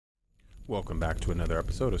Welcome back to another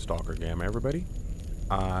episode of Stalker Gamma, everybody.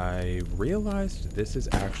 I realized this is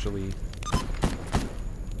actually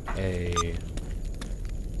a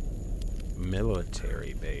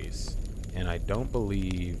military base, and I don't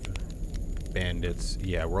believe bandits...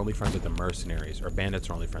 Yeah, we're only friends with the mercenaries, or bandits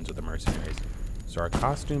are only friends with the mercenaries. So our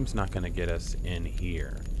costume's not going to get us in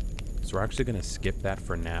here. So we're actually going to skip that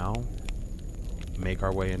for now, make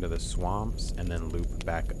our way into the swamps, and then loop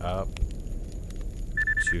back up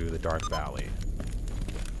to the Dark Valley.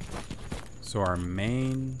 So our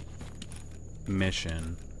main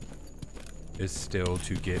mission is still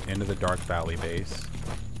to get into the Dark Valley base,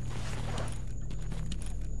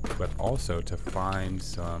 but also to find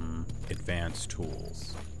some advanced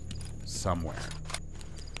tools somewhere.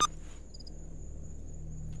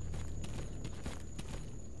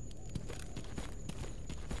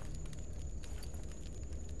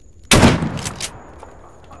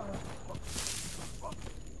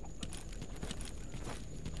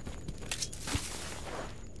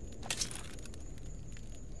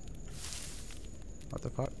 What the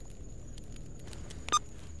fuck?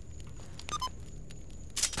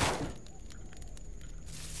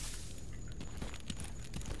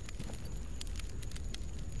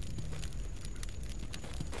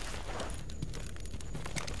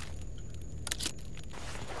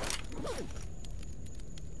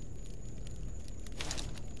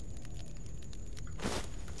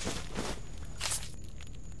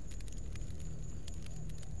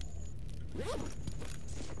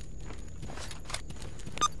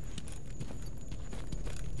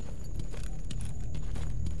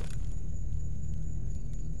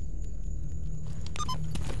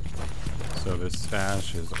 So this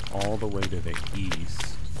stash is all the way to the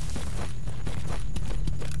east.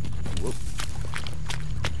 Whoop.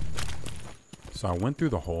 So I went through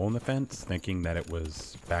the hole in the fence thinking that it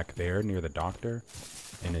was back there near the doctor,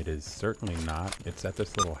 and it is certainly not. It's at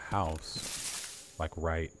this little house, like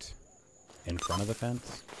right in front of the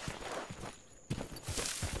fence.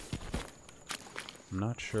 I'm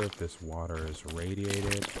not sure if this water is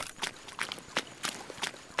radiated.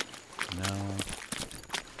 No.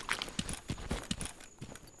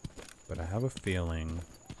 But I have a feeling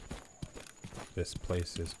this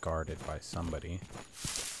place is guarded by somebody.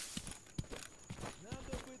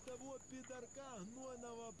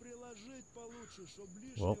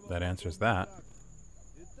 Well, that answers that.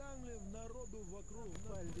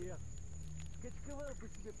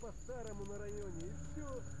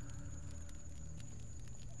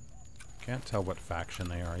 Can't tell what faction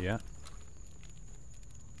they are yet.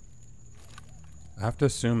 I have to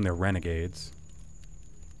assume they're renegades.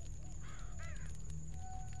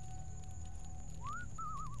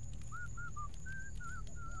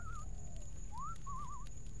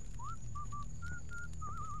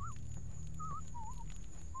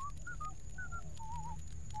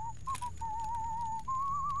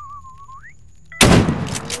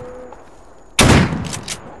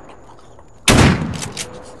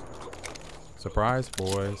 Surprise,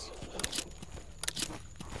 boys.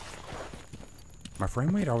 My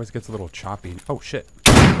frame rate always gets a little choppy. Oh, shit.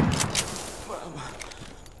 There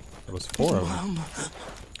was 4 of them.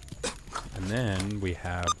 And then we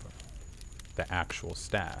have the actual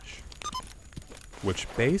stash, which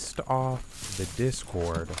based off the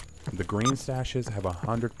Discord, the green stashes have a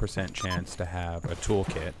 100% chance to have a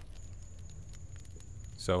toolkit.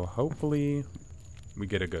 So hopefully we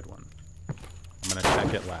get a good one. I'm gonna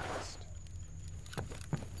check it last.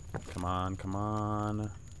 Come on, come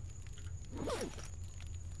on.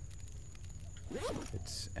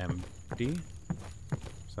 It's empty.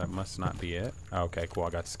 So that must not be it. Oh, okay, cool. I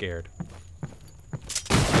got scared.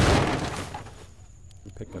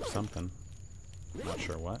 We picked up something. Not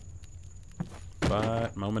sure what.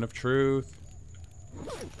 But, moment of truth.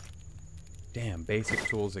 Damn, basic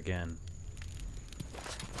tools again.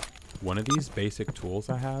 One of these basic tools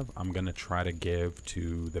I have, I'm going to try to give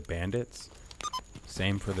to the bandits.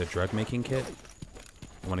 Same for the drug making kit.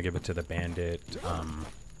 I want to give it to the bandit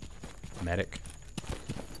medic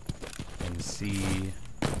and see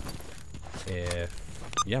if,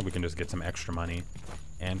 yeah, we can just get some extra money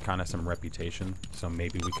and kind of some reputation. So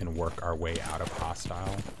maybe we can work our way out of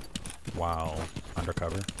hostile while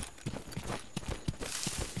undercover.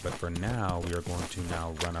 But for now, we are going to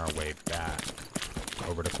now run our way back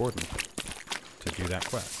over to Corden to do that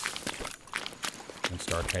quest and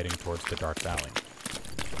start heading towards the Dark Valley.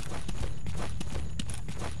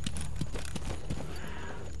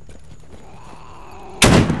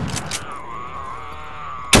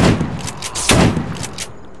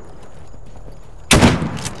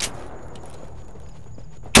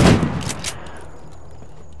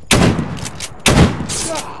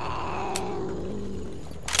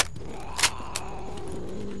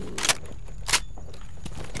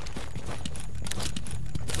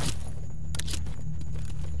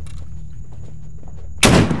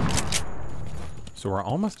 So we're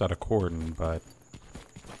almost out of cordon, but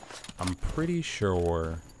I'm pretty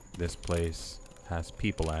sure this place has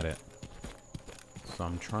people at it. So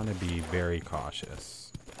I'm trying to be very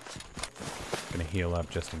cautious. Gonna heal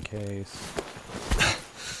up just in case.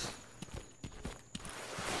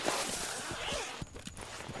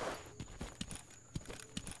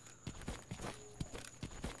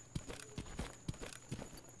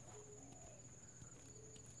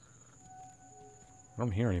 I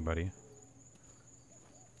don't hear anybody.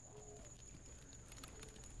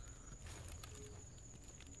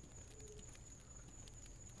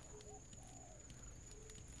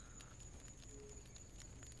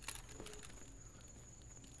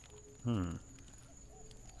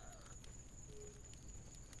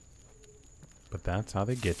 But that's how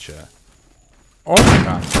they get you. Oh my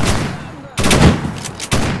god.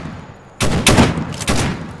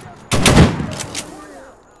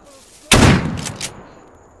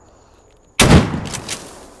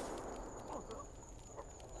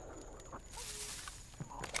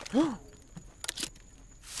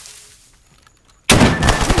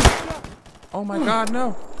 Oh my god,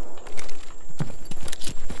 no.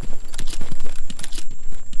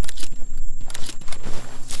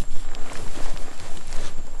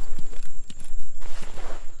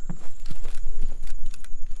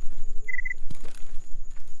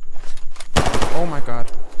 Oh my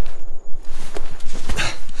god.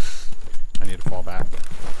 I need to fall back.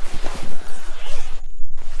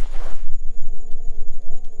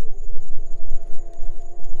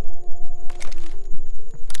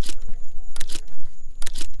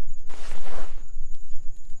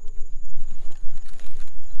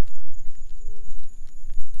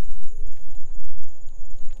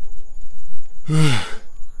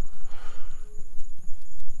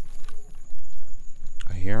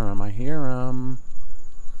 I hear him, I hear him.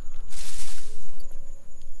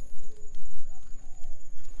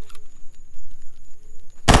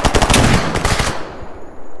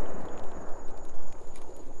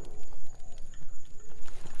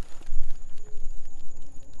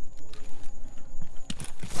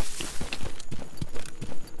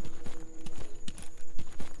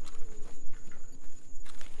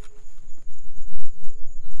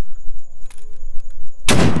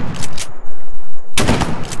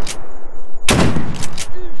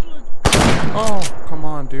 Oh, come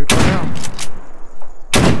on, dude. Hurry up.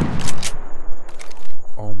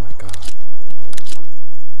 Oh my god.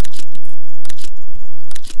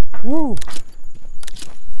 Woo.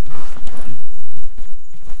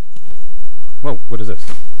 Whoa, what is this?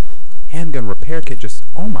 Handgun repair kit just...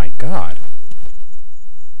 Oh my god.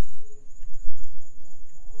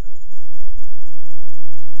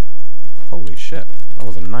 Holy shit. That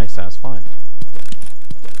was a nice ass find.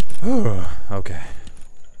 Okay.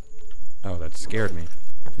 Oh, that scared me.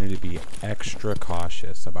 I need to be extra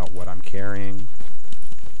cautious about what I'm carrying.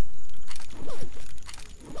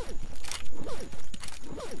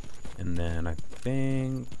 And then I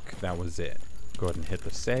think that was it. Go ahead and hit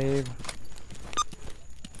the save.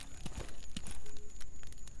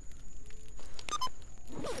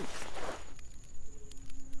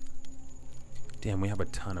 Damn, we have a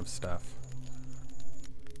ton of stuff.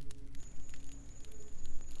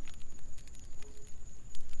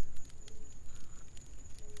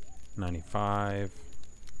 $95,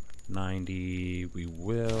 $90, we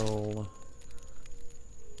will.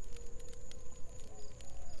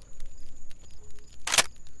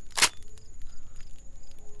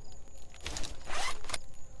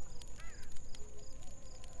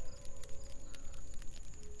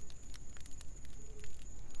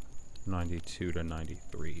 $92 to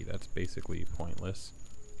 $93. That's basically pointless.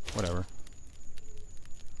 Whatever.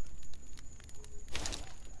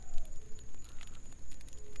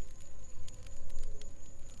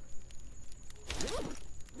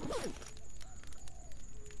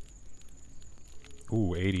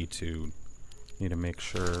 Ooh, 82. Need to make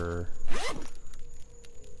sure.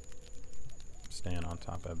 Staying on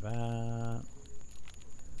top of that.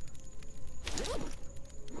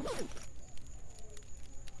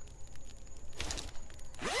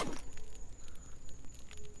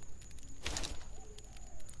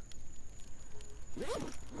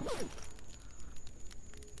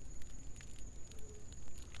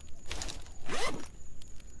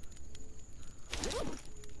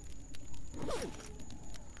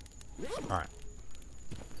 Alright.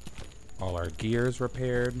 All our gear's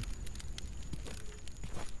repaired.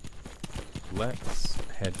 Let's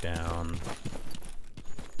head down.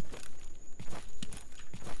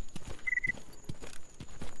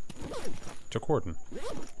 To Cordon.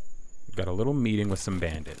 We've got a little meeting with some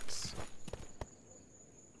bandits.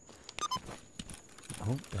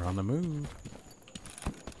 Oh, they're on the move.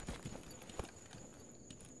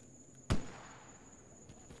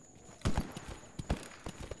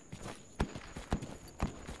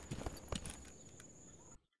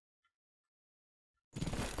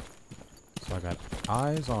 I got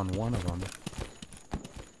eyes on one of them.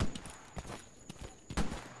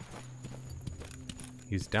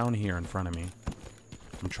 He's down here in front of me.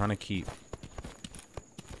 I'm trying to keep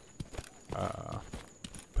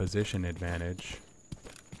position advantage.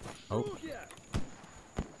 Oh.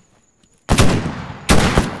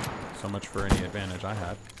 So much for any advantage I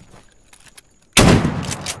had.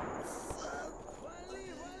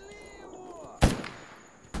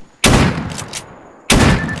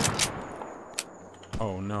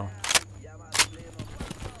 Oh no.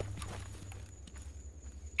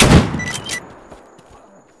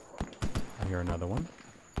 I hear another one.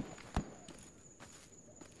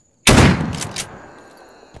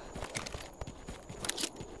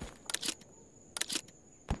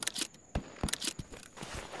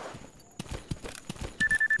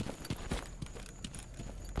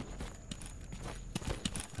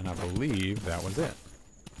 And I believe that was it.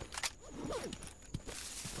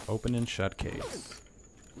 Open and shut case.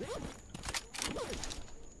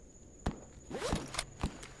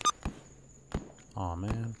 Aw,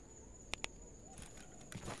 man.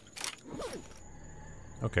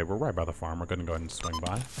 Okay, we're right by the farm. We're gonna go ahead and swing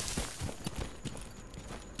by.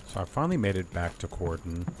 So I finally made it back to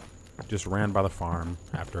Corden. Just ran by the farm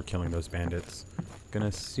after killing those bandits.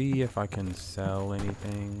 Gonna see if I can sell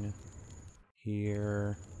anything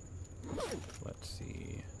here. Let's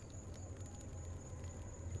see.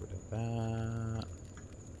 Get rid of that.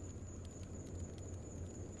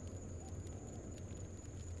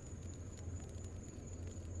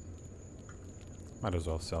 Might as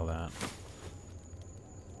well sell that.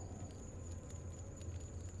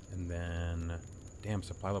 And then, damn,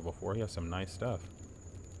 supply level 4. He has some nice stuff.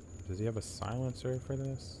 Does he have a silencer for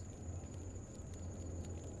this?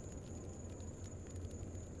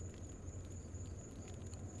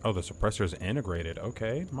 Oh, the suppressor is integrated.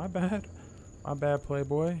 Okay, my bad. My bad,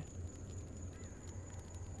 Playboy.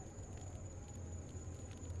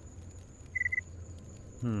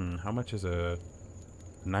 How much is a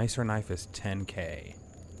nicer knife? Is 10K.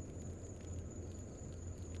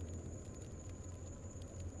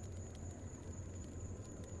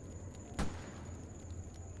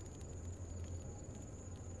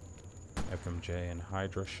 FMJ and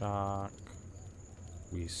Hydra Shock.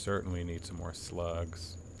 We certainly need some more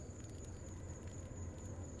slugs.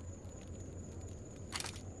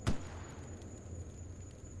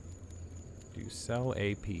 Do sell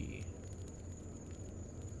AP.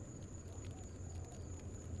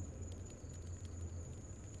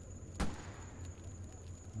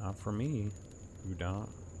 Not for me. You don't.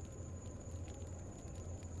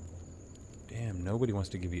 Damn, nobody wants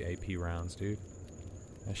to give you AP rounds, dude.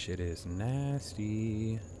 That shit is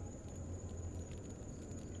nasty.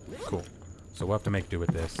 Cool. So we'll have to make do with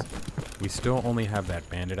this. We still only have that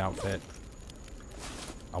bandit outfit.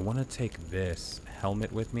 I want to take this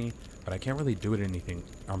helmet with me, but I can't really do it anything.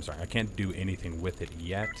 I'm sorry, I can't do anything with it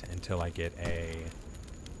yet until I get a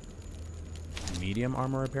medium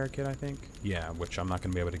armor repair kit, I think. Yeah, which I'm not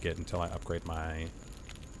going to be able to get until I upgrade my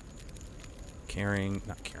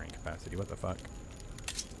not carrying capacity, what the fuck?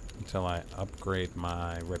 Until I upgrade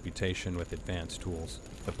my reputation with advanced tools.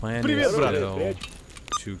 The plan is still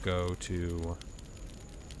to go to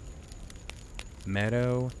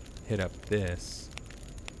Meadow, hit up this,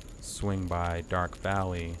 swing by Dark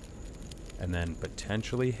Valley, and then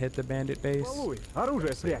potentially hit the bandit base. Real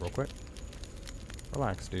quick.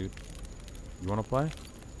 Relax, dude. You wanna play?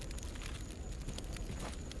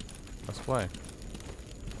 Let's play.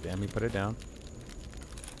 Damn, me put it down.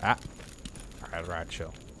 Ah. Alright,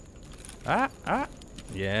 chill. Ah.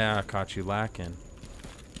 Yeah, I caught you lacking.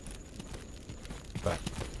 But,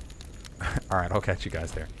 alright, I'll catch you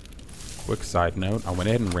guys there. Quick side note, I went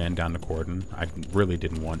ahead and ran down to Corden. I really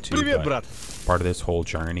didn't want to, but part of this whole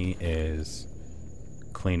journey is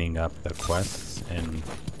cleaning up the quests and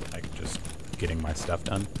like just getting my stuff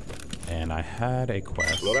done. And I had a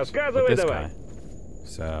quest with this guy,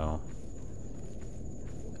 so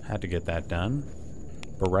had to get that done.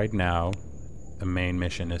 But right now, the main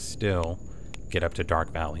mission is still get up to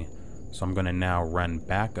Dark Valley. So I'm gonna now run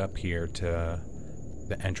back up here to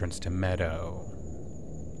the entrance to Meadow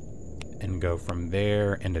and go from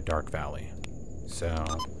there into Dark Valley. So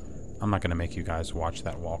I'm not gonna make you guys watch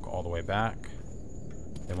that walk all the way back.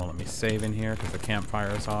 They won't let me save in here because the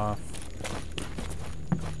campfire is off.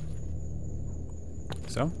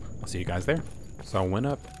 So I'll see you guys there. So I went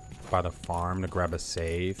up by the farm to grab a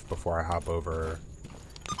save before I hop over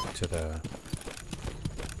to the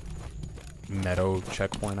Meadow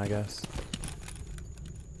checkpoint, I guess.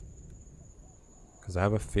 Because I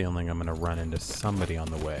have a feeling I'm going to run into somebody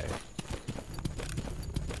on the way.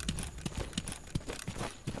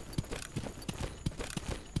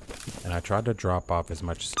 And I tried to drop off as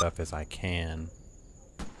much stuff as I can,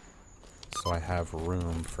 so I have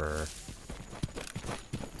room for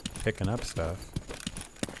picking up stuff,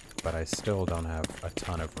 but I still don't have a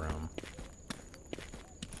ton of room.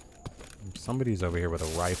 Somebody's over here with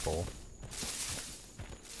a rifle.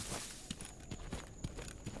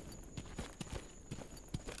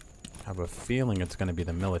 I have a feeling it's going to be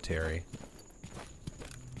the military.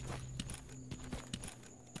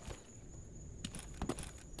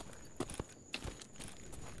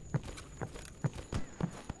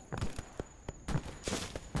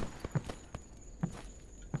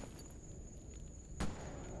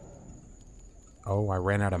 Oh, I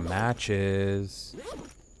ran out of matches.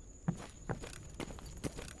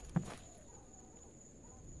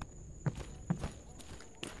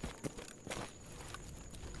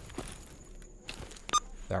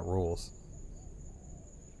 That rules.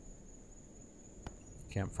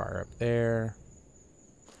 Campfire up there.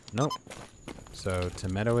 Nope. So,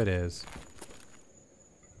 tomato it is.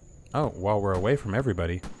 Oh, while we're away from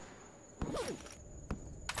everybody.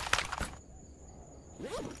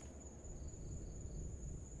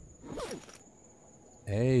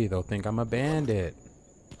 Hey, they'll think I'm a bandit.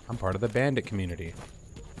 I'm part of the bandit community.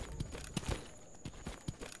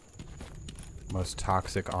 Most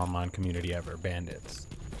toxic online community ever, bandits.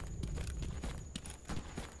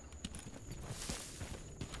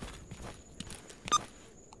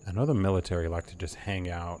 I know the military like to just hang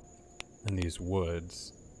out in these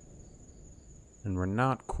woods, and we're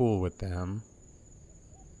not cool with them.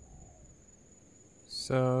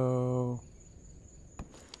 So,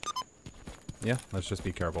 yeah, let's just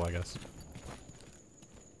be careful, I guess.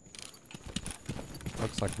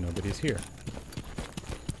 Looks like nobody's here.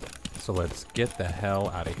 So let's get the hell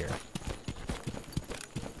out of here.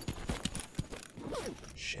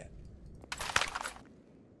 Shit.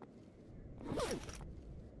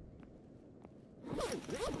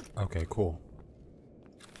 Okay, cool.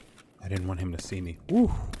 I didn't want him to see me.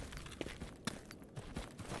 Woo!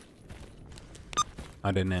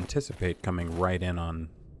 I didn't anticipate coming right in on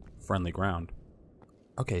friendly ground.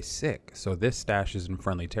 Okay, sick. So this stash is in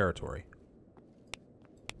friendly territory.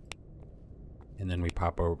 And then we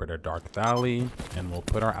pop over to Dark Valley, and we'll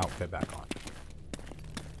put our outfit back on.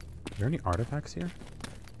 Are there any artifacts here?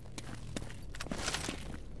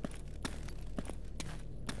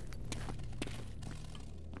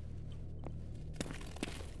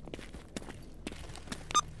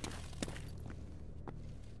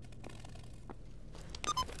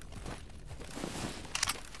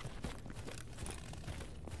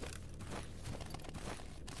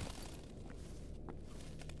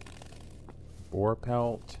 Boar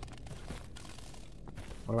pelt.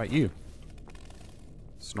 What about you?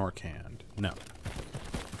 Snork hand. No.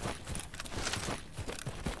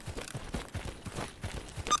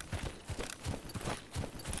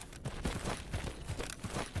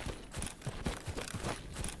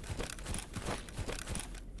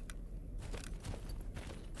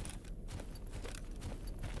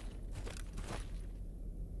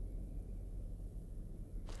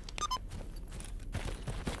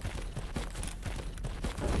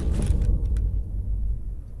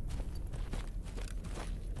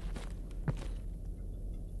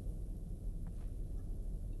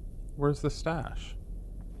 Where's the stash?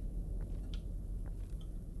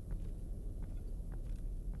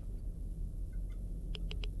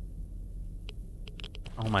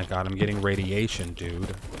 Oh my god, I'm getting radiation,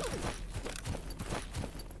 dude.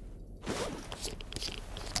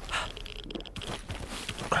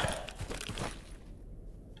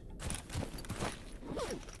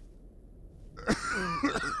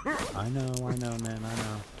 I know, man, I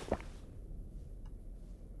know.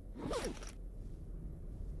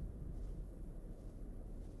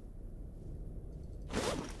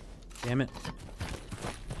 Damn it.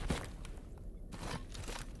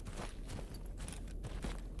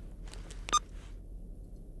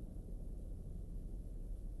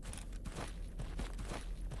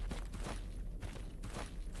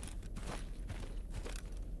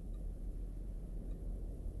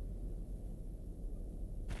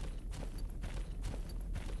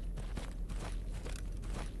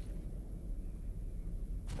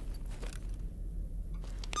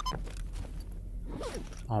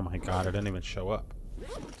 Oh my god, it didn't even show up.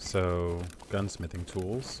 So, gunsmithing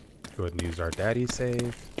tools. Go ahead and use our daddy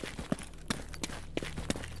save.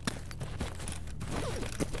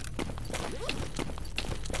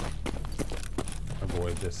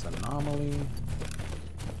 Avoid this anomaly.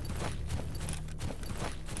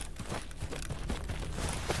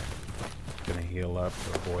 Gonna heal up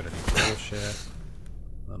to avoid any bullshit.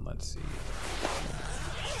 Then let's see.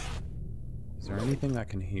 Is there anything that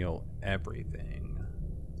can heal everything?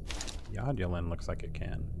 Yodulin looks like it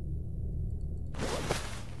can.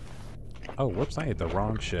 Oh, whoops, I ate the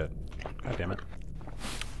wrong shit. God damn it.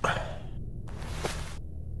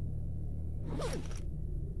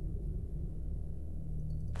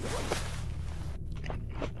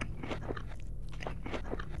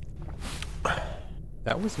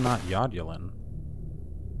 That was not Yodulin.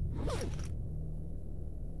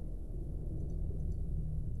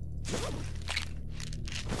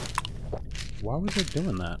 Why was it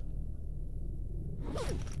doing that?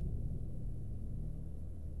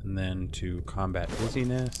 And then to combat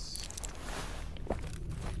dizziness.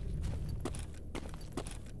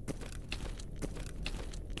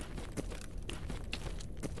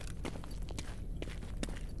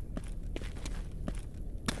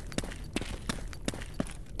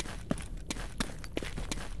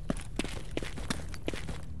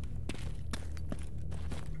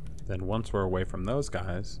 Then once we're away from those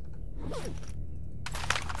guys...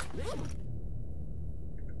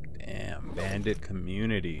 Damn, bandit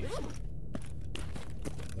community.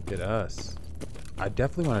 Look at us. I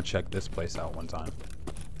definitely want to check this place out one time.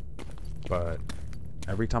 But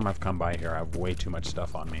every time I've come by here, I have way too much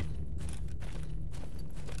stuff on me.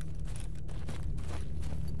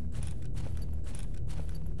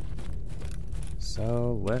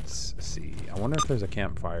 So, let's see. I wonder if there's a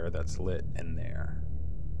campfire that's lit in there.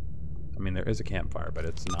 I mean, there is a campfire, but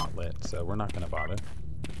it's not lit, so we're not going to bother.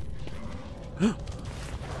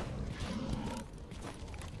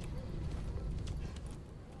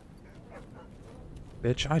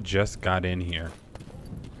 Bitch, I just got in here.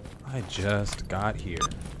 I just got here.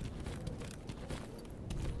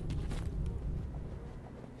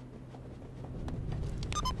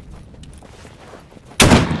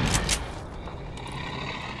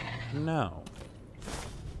 No.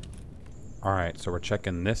 Alright, so we're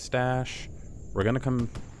checking this stash. We're gonna come...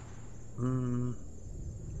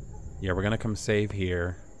 yeah, we're gonna come save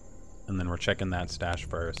here. And then we're checking that stash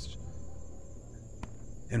first.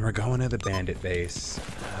 And we're going to the bandit base.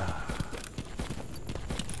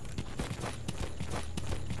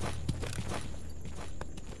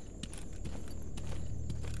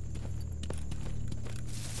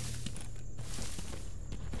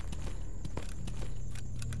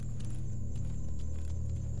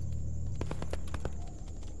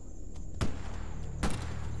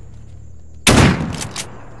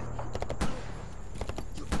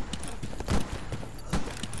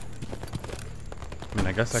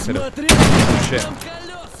 I guess I could have... Shit.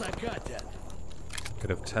 Could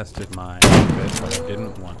have tested my outfit, but I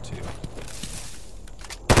didn't want to.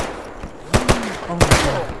 Oh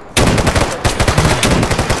no.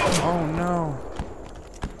 Oh no.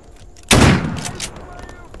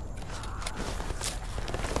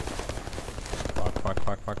 Fuck, fuck,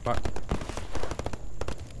 fuck, fuck, fuck.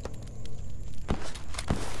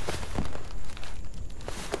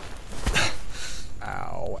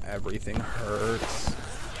 Ow, everything hurts.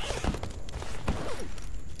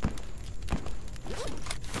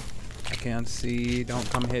 I can't see. Don't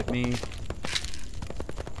come hit me.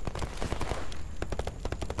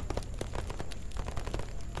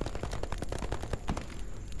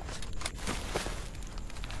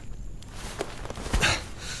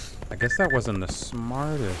 I guess that wasn't the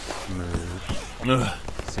smartest move.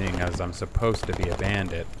 Seeing as I'm supposed to be a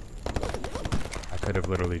bandit. I could have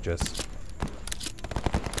literally just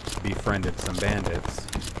befriended some bandits,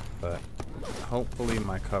 but hopefully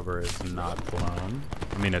my cover is not blown.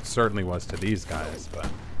 I mean, it certainly was to these guys, but...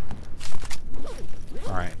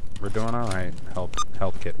 Alright, we're doing alright,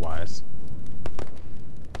 health kit wise.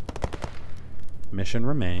 Mission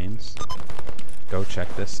remains. Go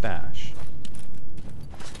check this stash.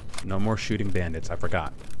 No more shooting bandits, I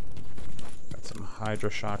forgot. Got some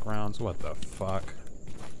Hydra shock rounds, what the fuck?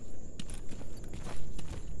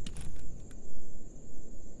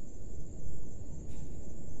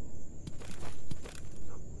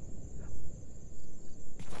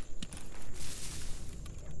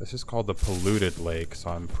 This is called the polluted lake, so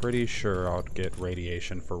I'm pretty sure I'll get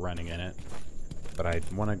radiation for running in it. But I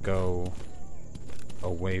want to go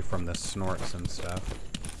away from the snorts and stuff.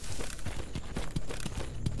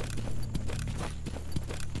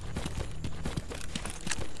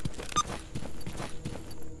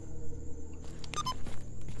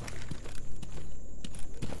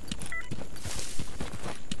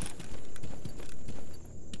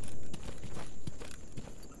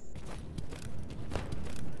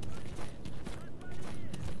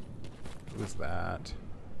 Who's that?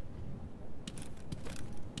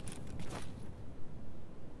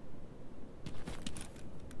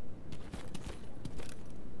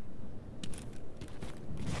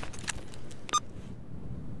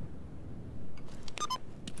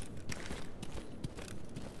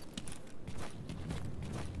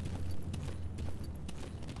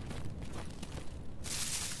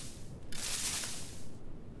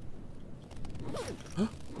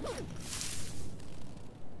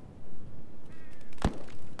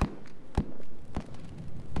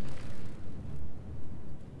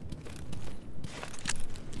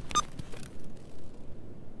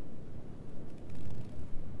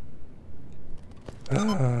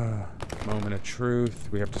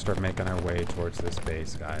 we have to start making our way towards this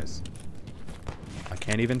base, guys. I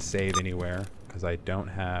can't even save anywhere because I don't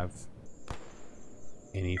have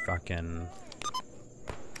any fucking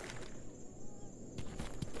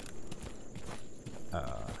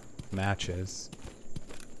matches.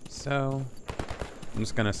 So I'm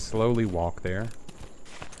just gonna slowly walk there,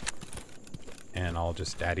 and I'll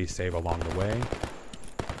just daddy save along the way,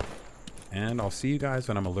 and I'll see you guys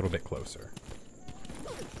when I'm a little bit closer.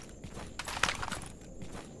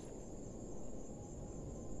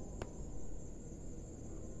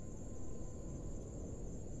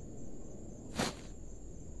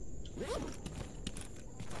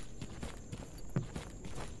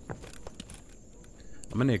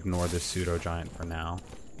 I'm gonna ignore this pseudo giant for now.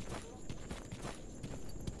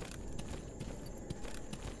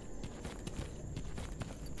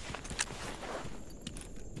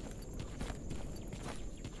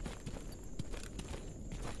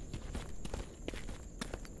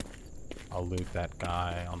 I'll loot that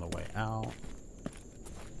guy on the way out.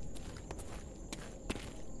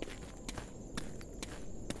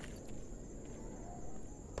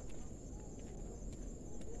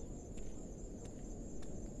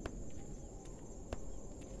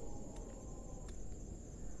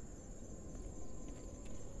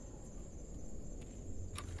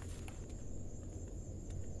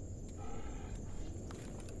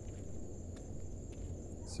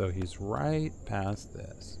 So he's right past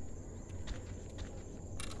this.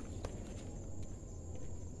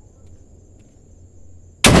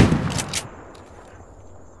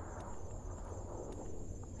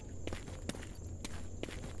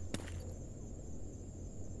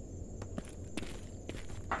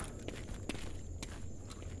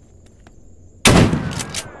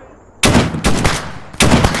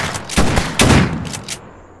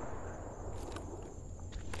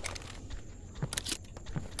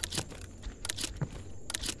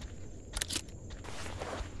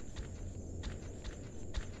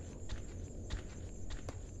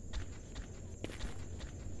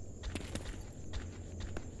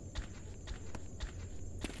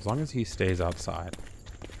 As long as he stays outside.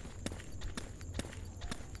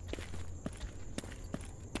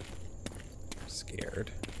 I'm scared.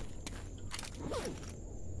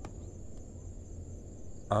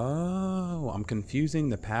 Oh, I'm confusing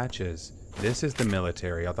the patches. This is the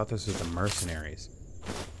military. I thought this was the mercenaries.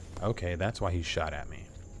 Okay, that's why he shot at me.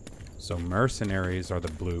 So mercenaries are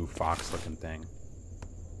the blue fox-looking thing.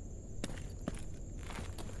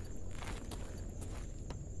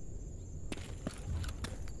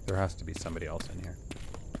 There has to be somebody else in here.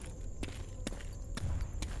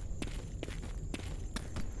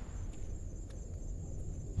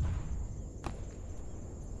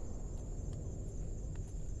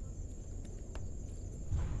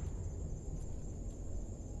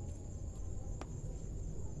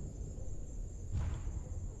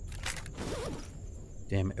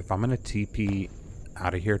 Damn, if I'm gonna TP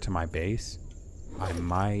out of here to my base, I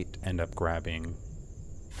might end up grabbing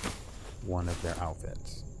one of their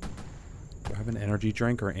outfits. Do I have an energy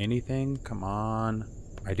drink or anything? Come on.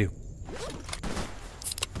 I do.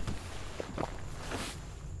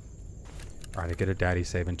 Alright, I get a daddy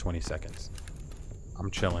save in 20 seconds.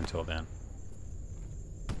 I'm chilling till then.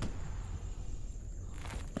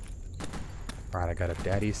 Alright, I got a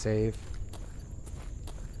daddy save.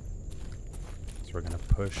 So we're gonna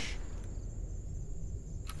push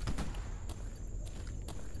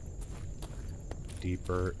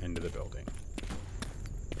deeper into the building.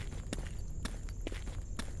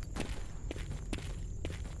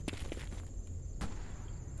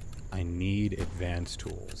 I need advanced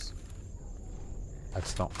tools.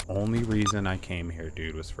 That's the only reason I came here,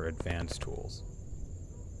 dude, was for advanced tools.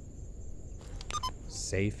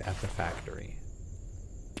 Safe at the factory.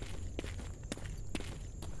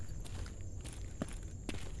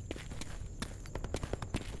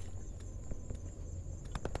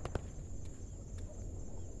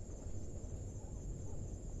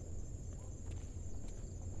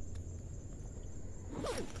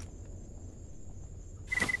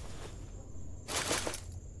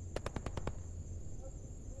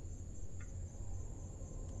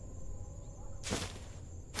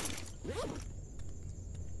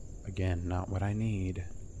 Again, not what I need.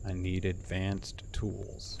 I need advanced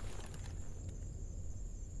tools.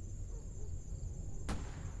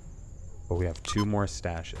 But we have 2 more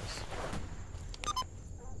stashes.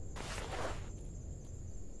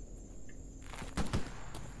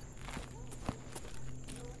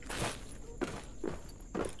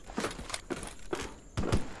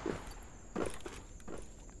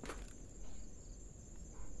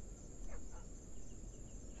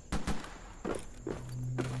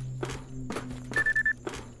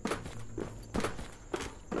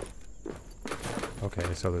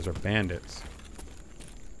 Okay, so those are bandits.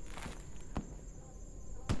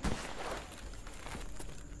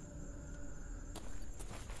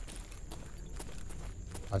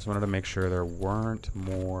 I just wanted to make sure there weren't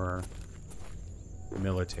more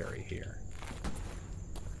military here.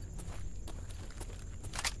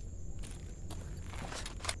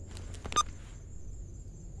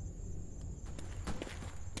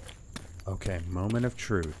 Okay, moment of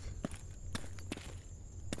truth.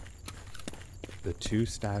 The 2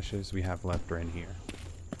 stashes we have left are in here.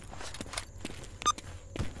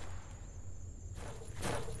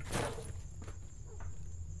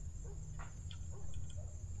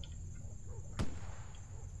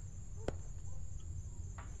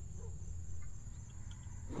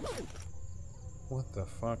 What the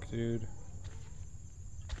fuck, dude?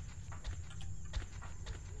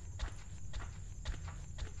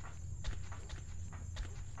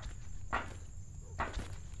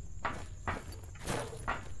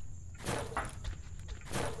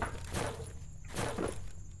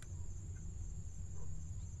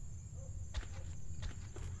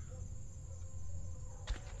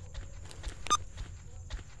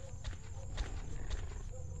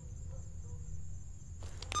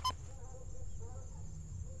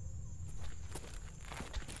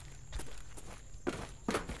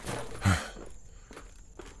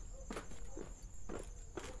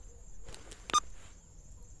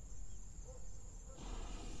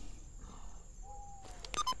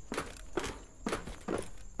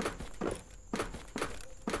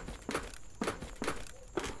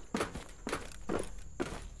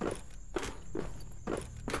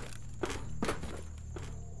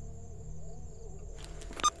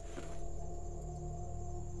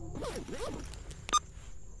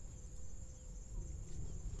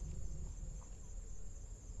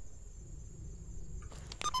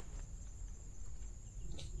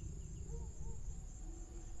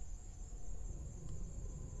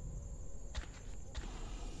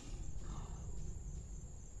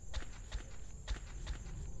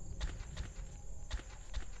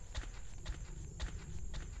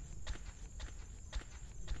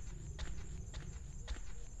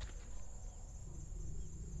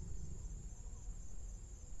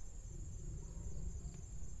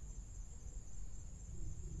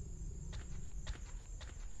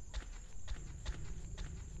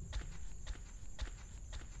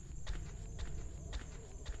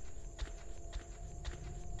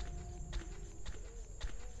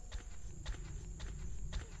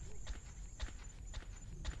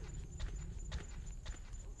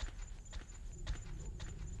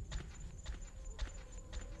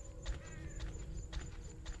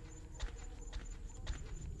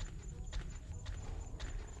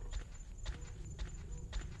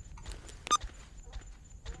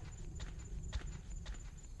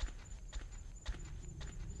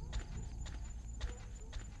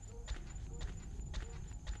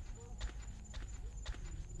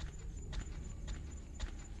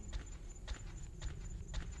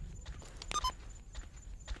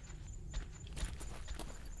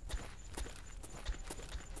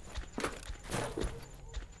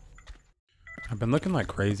 I've been looking like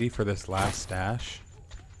crazy for this last stash,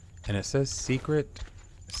 and it says secret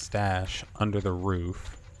stash under the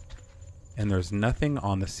roof, and there's nothing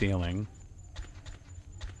on the ceiling.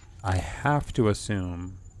 I have to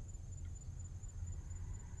assume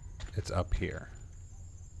it's up here.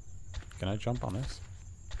 Can I jump on this?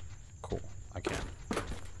 Cool, I can.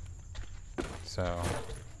 So,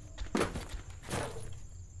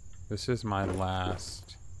 this is my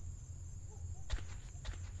last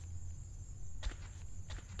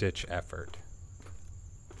ditch effort.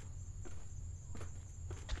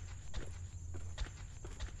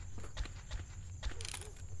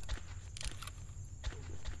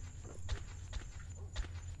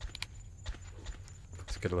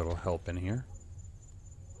 Let's get a little help in here.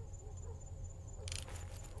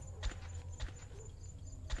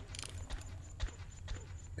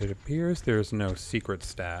 It appears there's no secret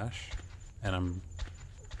stash, and I'm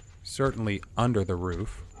certainly under the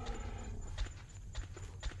roof.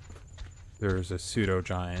 There's a pseudo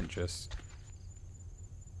giant just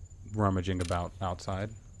rummaging about outside.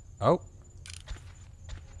 Oh,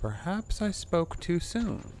 perhaps I spoke too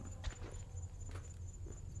soon.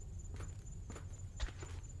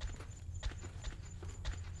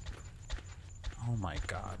 Oh my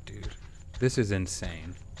god, dude. This is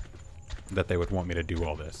insane that they would want me to do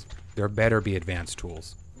all this. There better be advanced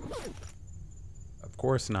tools. Of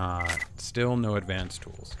course not. Still no advanced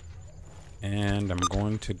tools. And I'm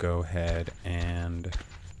going to go ahead and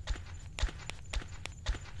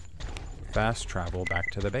fast travel back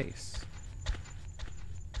to the base.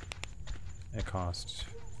 It costs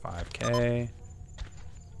 5K.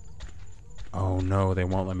 Oh no, they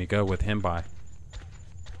won't let me go with him by.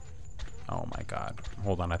 Oh my god.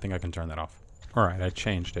 Hold on, I think I can turn that off. Alright, I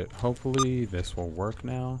changed it. Hopefully this will work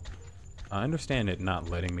now. I understand it not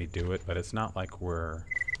letting me do it, but it's not like we're...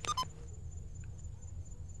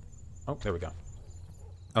 Oh, there we go.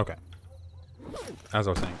 Okay. As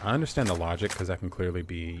I was saying, I understand the logic because that can clearly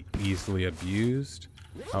be easily abused.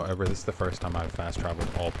 However, this is the first time I've fast traveled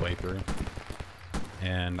all playthrough.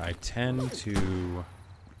 And I tend to...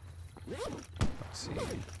 Let's see.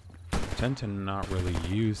 I tend to not really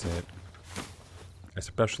use it.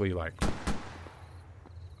 Especially like...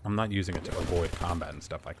 I'm not using it to avoid combat and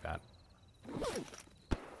stuff like that.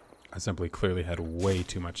 I simply clearly had way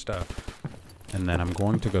too much stuff. And then I'm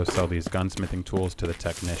going to go sell these gunsmithing tools to the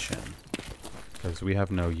technician. Because we have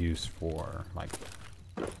no use for, like,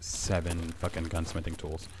 7 fucking gunsmithing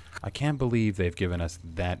tools. I can't believe they've given us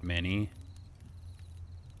that many,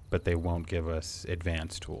 but they won't give us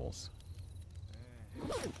advanced tools.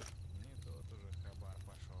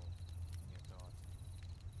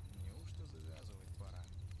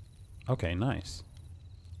 Okay, nice.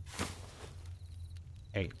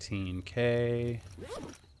 18K.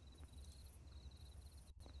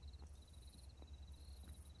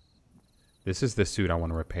 This is the suit I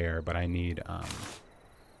want to repair, but I need a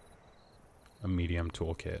medium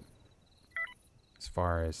toolkit. As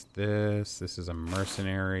far as this is a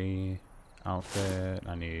mercenary outfit.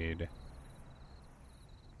 I need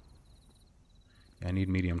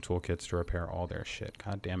medium toolkits to repair all their shit.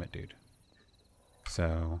 God damn it, dude.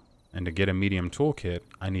 So, and to get a medium toolkit,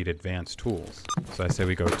 I need advanced tools. So I say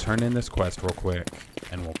we go turn in this quest real quick,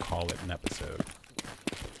 and we'll call it an episode.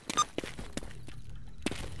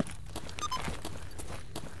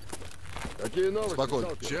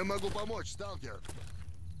 Спокойно. Чем могу помочь, Stalker?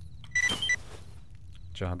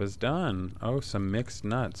 Job is done. Oh, some mixed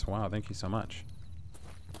nuts. Wow, thank you so much.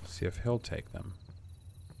 See if he'll take them.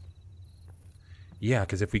 Yeah,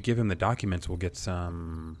 because if we give him the documents, we'll get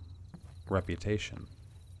some reputation.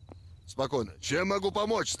 Спокойно. Чем могу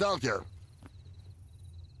помочь, Stalker?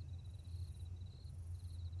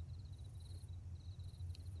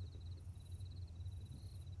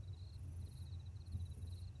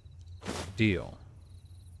 Deal.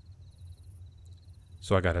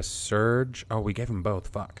 So I got a surge. Oh, we gave him both.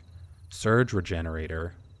 Fuck. Surge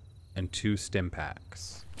regenerator and 2 stim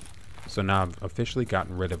packs. So now I've officially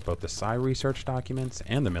gotten rid of both the Psi research documents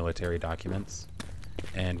and the military documents.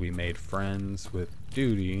 And we made friends with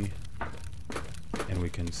Duty. And we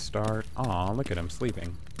can start... Aw, look at him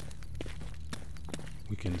sleeping.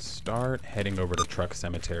 We can start heading over to Truck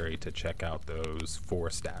Cemetery to check out those 4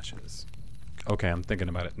 stashes. Okay, I'm thinking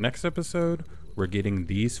about it. Next episode, we're getting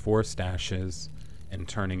these 4 stashes and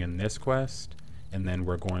turning in this quest. And then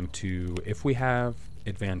we're going to, if we have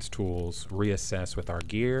advanced tools, reassess with our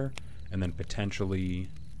gear. And then potentially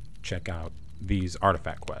check out these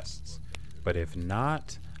artifact quests. But if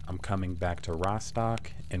not, I'm coming back to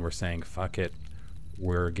Rostock and we're saying, fuck it.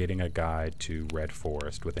 We're getting a guide to Red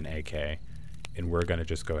Forest with an AK. And we're going to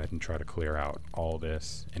just go ahead and try to clear out all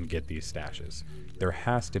this and get these stashes. There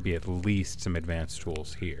has to be at least some advanced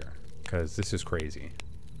tools here, because this is crazy.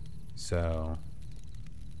 So,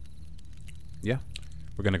 yeah.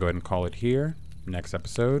 We're going to go ahead and call it here. Next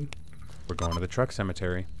episode, we're going to the Truck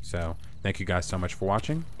Cemetery. So, thank you guys so much for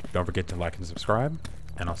watching. Don't forget to like and subscribe,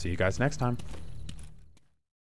 and I'll see you guys next time.